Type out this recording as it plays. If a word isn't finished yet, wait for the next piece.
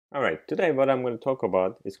Alright, today what I'm going to talk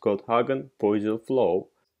about is called Hagen-Poiseuille flow.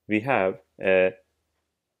 We have a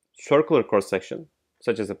circular cross-section,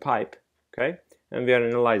 such as a pipe, okay? And we are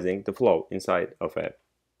analyzing the flow inside of a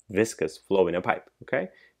viscous flow in a pipe, okay?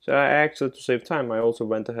 So I actually, to save time, I also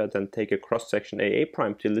went ahead and take a cross-section AA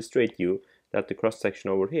prime to illustrate you that the cross-section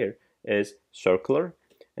over here is circular.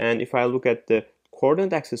 And if I look at the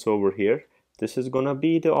coordinate axis over here, this is going to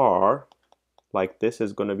be the R, like this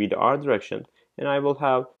is going to be the R direction, and I will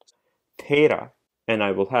have theta, and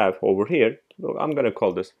I will have over here, I'm going to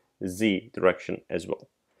call this Z direction as well.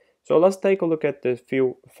 So let's take a look at the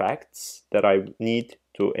few facts that I need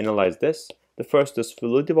to analyze this. The first is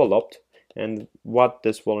fully developed, and what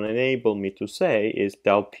this will enable me to say is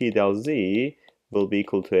del P del Z will be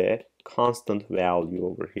equal to a constant value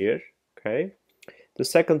over here, okay? The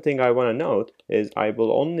second thing I want to note is I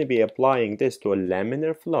will only be applying this to a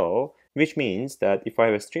laminar flow, which means that if I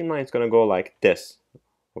have a streamline, it's going to go like this.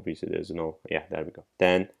 Obviously there's no, yeah, there we go.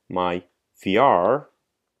 Then my VR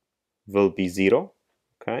will be 0,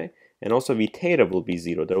 okay? And also V theta will be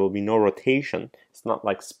 0. There will be no rotation. It's not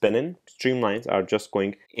like spinning. Streamlines are just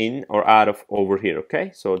going in or out of over here,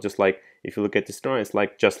 okay? So just like if you look at the streamline, it's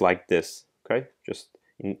like just like this, okay? Just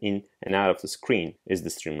in and out of the screen is the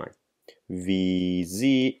streamline.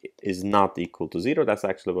 Vz is not equal to 0. That's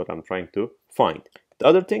actually what I'm trying to find. The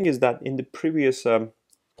other thing is that in the previous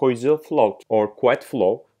Poiseuille flow or quad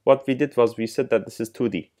flow, what we did was we said that this is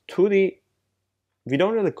 2D. 2D, we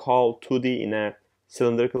don't really call 2D in a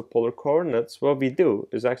cylindrical polar coordinates. What we do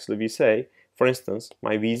is actually we say, for instance,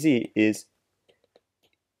 my Vz is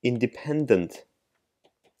independent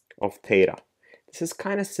of theta. This is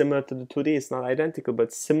kind of similar to the 2D. It's not identical,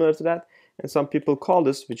 but similar to that. And some people call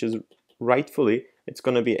this, which is rightfully, it's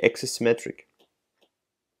going to be axisymmetric.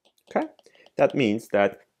 Okay? That means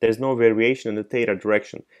that there's no variation in the theta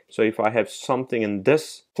direction. So if I have something in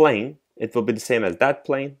this plane, it will be the same as that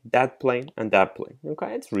plane, and that plane.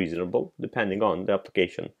 Okay, it's reasonable depending on the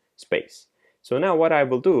application space. So now what I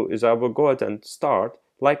will do is I will go ahead and start,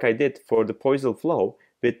 like I did for the Poiseuille flow,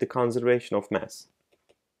 with the conservation of mass.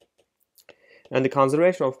 And the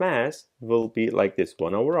conservation of mass will be like this: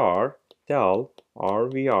 1 over R del R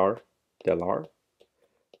VR del R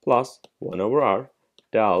plus 1 over R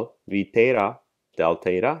del V theta del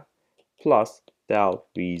theta plus del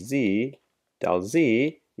Vz del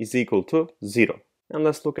Z is equal to 0. And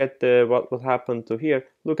let's look at what will happen to here.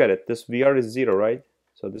 Look at it. This VR is 0, right?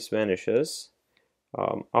 So this vanishes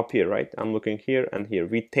up here, right? I'm looking here and here.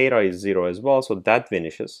 V theta is 0 as well, so that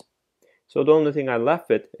vanishes. So the only thing I left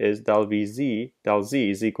with is del Vz del Z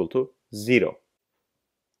is equal to 0.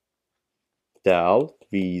 Del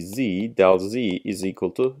Vz del Z is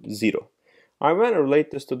equal to 0. I want to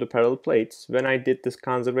relate this to the parallel plates. When I did this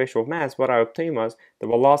conservation of mass, what I obtained was the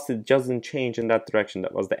velocity doesn't change in that direction.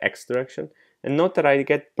 That was the x direction. And note that I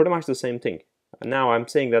get pretty much the same thing. And now I'm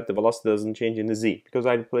saying that the velocity doesn't change in the z, because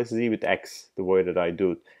I replace z with x the way that I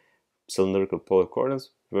do cylindrical polar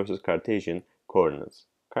coordinates versus Cartesian coordinates.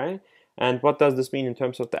 Okay? And what does this mean in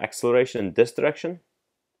terms of the acceleration in this direction?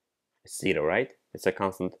 It's 0, right? It's a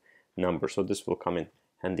constant number, so this will come in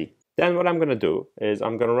handy. Then what I'm going to do is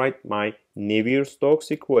I'm going to write my Navier Stokes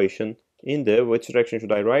equation in the, which direction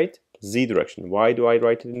should I write? Z direction. Why do I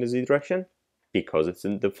write it in the z direction? Because it's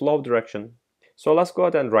in the flow direction. So let's go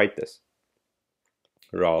ahead and write this.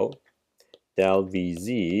 Rho del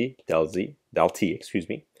Vz del Z del T, excuse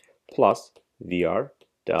me, plus Vr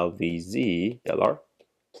del Vz del R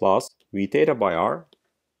plus V theta by R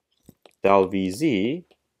del Vz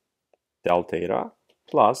del theta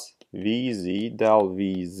plus Vz del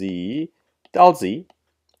Vz del Z.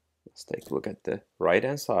 Let's take a look at the right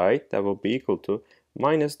hand side. That will be equal to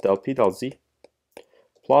minus del P del Z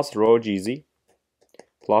plus rho Gz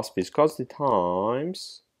plus viscosity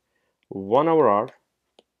times 1 over R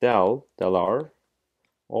del R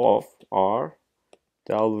of R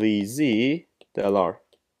del Vz del R.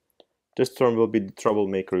 This term will be the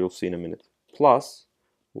troublemaker, you'll see in a minute. Plus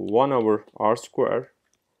 1 over R square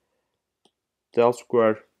del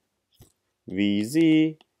square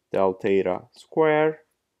Vz del theta square,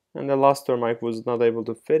 and the last term I was not able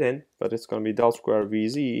to fit in, but it's going to be del square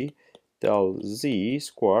Vz del Z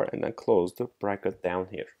square, and then close the bracket down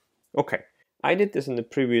here. Okay, I did this in the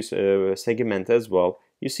previous segment as well.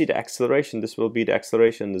 You see the acceleration, this will be the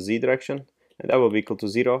acceleration in the z direction, and that will be equal to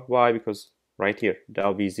 0. Why? Because right here,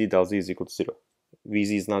 del Vz del Z is equal to 0.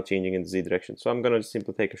 Vz is not changing in the z direction. So I'm going to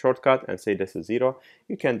simply take a shortcut and say this is 0.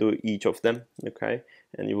 You can do each of them, okay,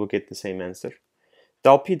 and you will get the same answer.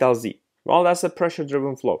 Del P del Z. Well, that's a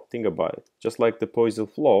pressure-driven flow. Think about it. Just like the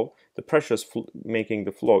Poiseuille flow, the pressure is making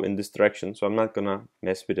the flow in this direction, so I'm not going to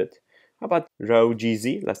mess with it. How about rho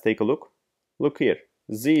gz? Let's take a look. Look here,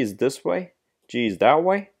 z is this way, g is that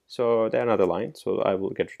way, so they're another line, so I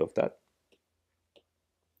will get rid of that.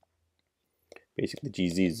 Basically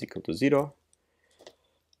gz is equal to 0.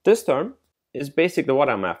 This term is basically what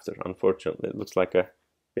I'm after. Unfortunately, it looks like a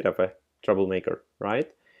bit of a troublemaker, right?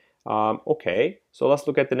 Okay, so let's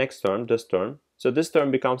look at the next term, this term. So this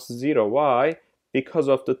term becomes 0. Why? Because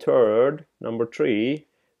of the third, number 3,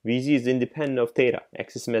 Vz is independent of theta,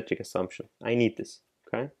 axisymmetric assumption. I need this,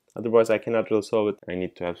 okay? Otherwise, I cannot really solve it. I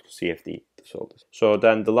need to have CFD to solve this. So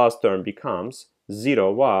then the last term becomes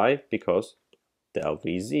 0. Why? Because del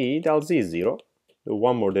Vz, del z is 0. The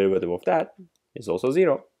one more derivative of that is also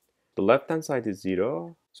 0. The left-hand side is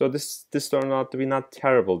 0. So this turned out to be not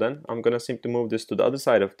terrible then. I'm going to simply move this to the other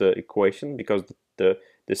side of the equation because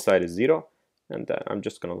this side is 0. And then I'm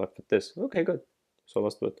just going to left with this. Okay, good. So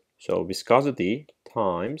let's do it. So viscosity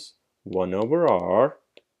times 1 over r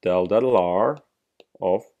del r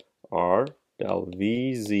of r del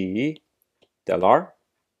Vz del r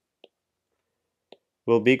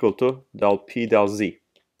will be equal to del P del Z.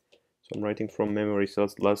 So I'm writing from memory, so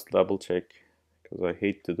let's double check, because I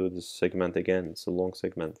hate to do this segment again. It's a long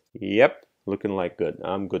segment. Yep, looking like good.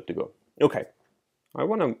 I'm good to go. Okay, I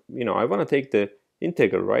wanna take the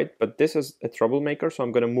integral, right? But this is a troublemaker, so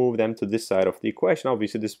I'm gonna move them to this side of the equation.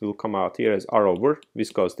 Obviously, this will come out here as r over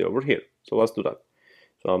viscosity over here. So let's do that.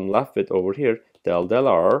 So I'm left with over here del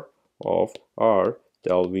r of r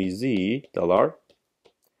del Vz del r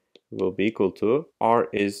will be equal to r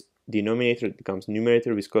is denominator, it becomes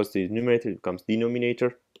numerator, viscosity is numerator, it becomes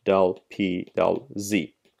denominator, del P del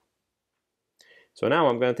Z. So now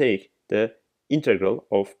I'm going to take the integral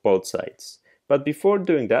of both sides. But before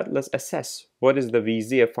doing that, let's assess what is the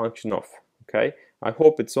Vz a function of. Okay, I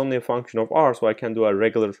hope it's only a function of r, so I can do a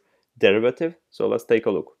regular derivative. So let's take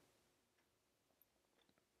a look.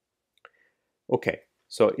 Okay,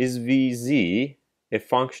 so is Vz a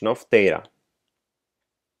function of theta?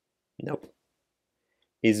 Nope.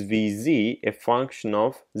 Is Vz a function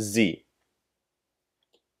of z?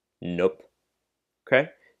 Nope.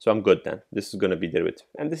 Okay, so I'm good then. This is going to be derivative.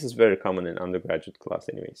 And this is very common in undergraduate class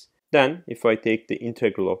anyways. Then, if I take the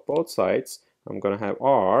integral of both sides, I'm going to have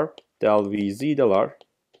r del Vz del r.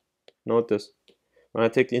 Notice, when I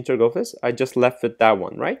take the integral of this, I just left with that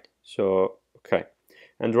one, right? So, okay.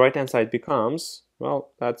 And the right-hand side becomes,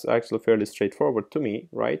 well, that's actually fairly straightforward to me,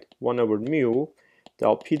 right? 1 over mu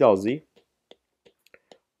del P del Z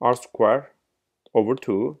r square over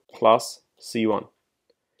 2 plus C1.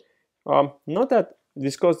 Note that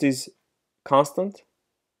viscosity is constant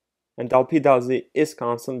and del P del Z is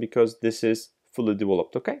constant because this is fully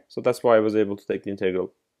developed, okay? So that's why I was able to take the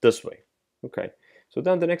integral this way, okay? So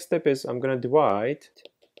then the next step is I'm going to divide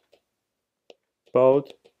both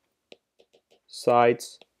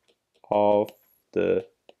sides of the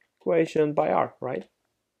equation by r, right?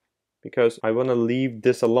 Because I want to leave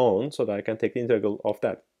this alone so that I can take the integral of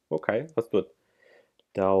that. Okay, let's do it.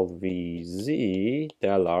 Del Vz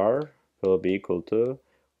del r will be equal to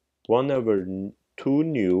 1 over 2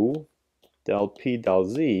 nu del P del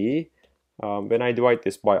Z. When I divide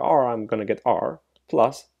this by r, I'm going to get r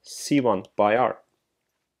plus C1 by r.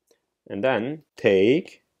 And then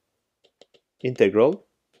take integral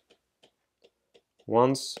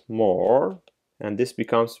once more, and this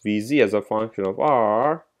becomes Vz as a function of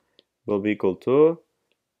r will be equal to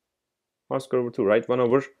r squared over 2, right? 1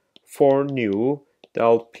 over 4 nu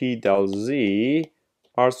del P del Z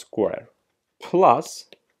r squared plus,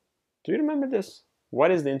 do you remember this?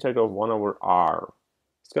 What is the integral of 1 over r?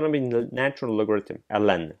 It's going to be the natural logarithm,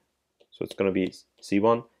 ln. So it's going to be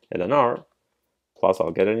C1 ln r plus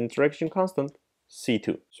I'll get an interaction constant,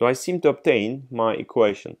 C2. So I seem to obtain my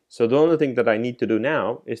equation. So the only thing that I need to do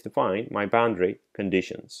now is to find my boundary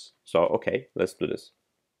conditions. So okay, let's do this.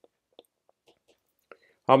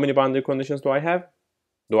 How many boundary conditions do I have?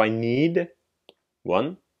 Do I need?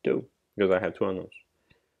 1, 2, because I have 2 unknowns.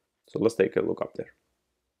 So let's take a look up there.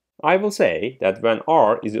 I will say that when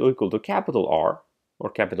r is equal to capital R,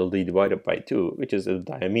 or capital D divided by 2, which is the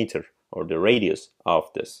diameter or the radius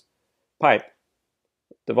of this pipe,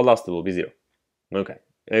 the velocity will be 0. Okay,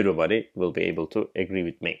 everybody will be able to agree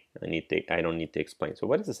with me. I don't need to explain. So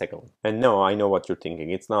what is the second one? And no, I know what you're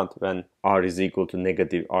thinking. It's not when r is equal to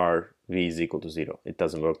negative r, v is equal to 0. It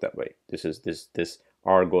doesn't work that way. This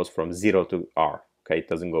r goes from 0 to r. Okay, it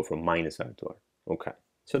doesn't go from minus r to r. Okay,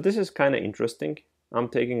 so this is kind of interesting. I'm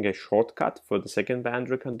taking a shortcut for the second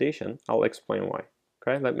boundary condition. I'll explain why.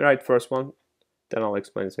 Okay, let me write first one, then I'll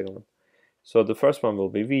explain the second one. So the first one will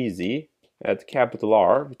be Vz at capital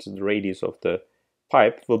R, which is the radius of the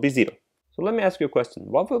pipe, will be 0. So let me ask you a question.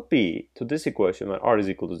 What will be to this equation when r is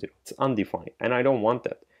equal to 0? It's undefined, and I don't want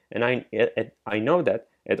that. And I know that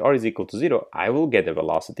at r is equal to 0, I will get a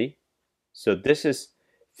velocity. So this is,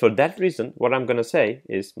 for that reason, what I'm going to say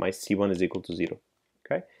is my c1 is equal to 0.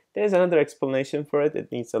 Okay? There's another explanation for it.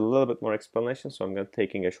 It needs a little bit more explanation, so I'm going to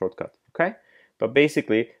taking a shortcut. Okay? But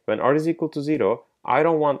basically, when r is equal to 0, I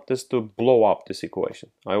don't want this to blow up this equation.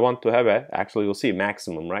 I want to have actually you'll see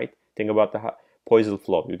maximum, right? Think about the Poiseuille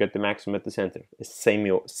flow. You get the maximum at the center. It's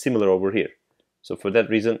similar over here. So for that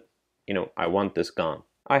reason, I want this gone.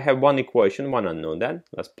 I have one equation, one unknown then.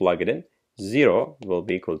 Let's plug it in. 0 will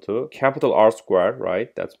be equal to capital R squared,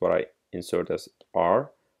 right? That's what I insert as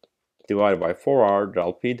R, divided by 4R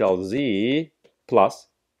del P del Z plus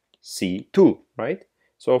C2, right?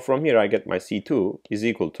 So from here I get my C2 is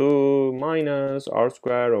equal to minus R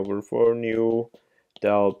squared over 4 nu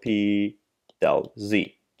del P del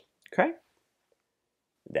Z. Okay?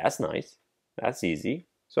 That's nice. That's easy.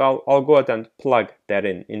 So I'll go ahead and plug that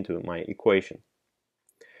into my equation.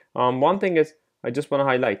 One thing is, I just want to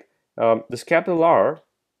highlight, this capital R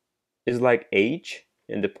is like H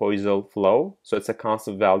in the Poiseuille flow, so it's a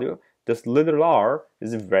constant value. This little r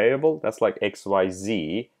is a variable that's like x, y,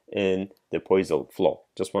 z in the Poiseuille flow.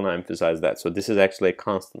 Just want to emphasize that. So this is actually a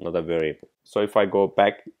constant, not a variable. So if I go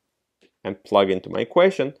back and plug into my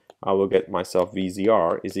equation, I will get myself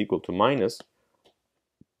VZR is equal to minus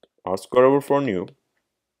R squared over 4 nu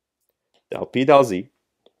del P del Z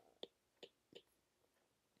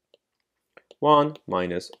 1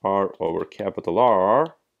 minus R over capital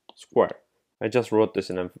R squared. I just wrote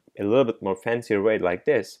this in a little bit more fancier way like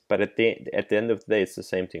this, but at the end of the day, it's the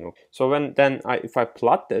same thing. So if I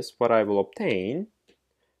plot this, what I will obtain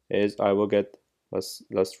is I will get, let's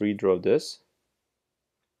redraw this,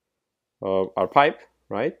 our pipe,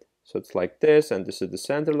 right? So it's like this, and this is the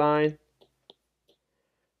center line.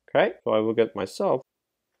 Okay, so I will get myself.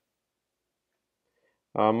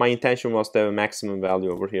 My intention was to have a maximum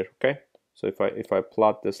value over here. Okay, so if I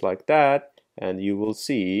plot this like that, and you will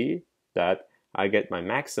see that I get my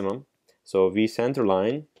maximum. So V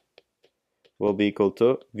centerline will be equal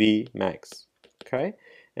to V max. Okay,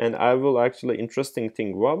 and I will actually, interesting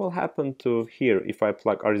thing, what will happen to here if I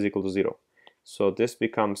plug R is equal to 0? So this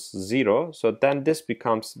becomes 0. So then this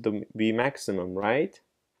becomes the V maximum, right?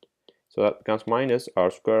 So that becomes minus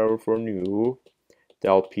R squared over 4 nu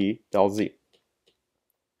del P del Z.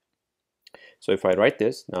 So if I write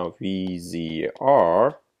this now,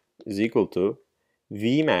 VZR is equal to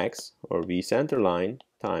V max or V centerline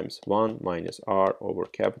times 1 minus R over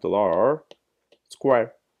capital R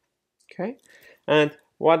squared. Okay, and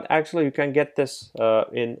what actually you can get this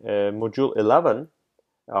in module 11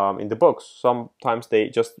 in the books. Sometimes they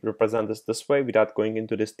just represent this way without going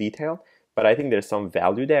into this detail, but I think there's some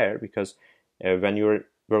value there because when you're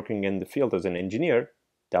working in the field as an engineer,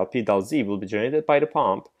 del P del Z will be generated by the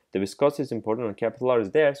pump. The viscosity is important and capital R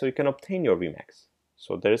is there, so you can obtain your Vmax.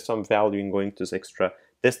 So there is some value in going to this extra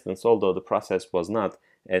distance, although the process was not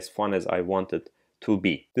as fun as I wanted to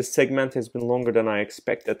be. This segment has been longer than I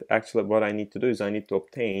expected. Actually, what I need to do is I need to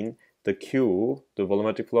obtain the Q, the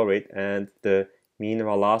volumetric flow rate, and the mean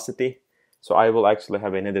velocity. So I will actually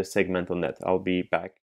have another segment on that. I'll be back.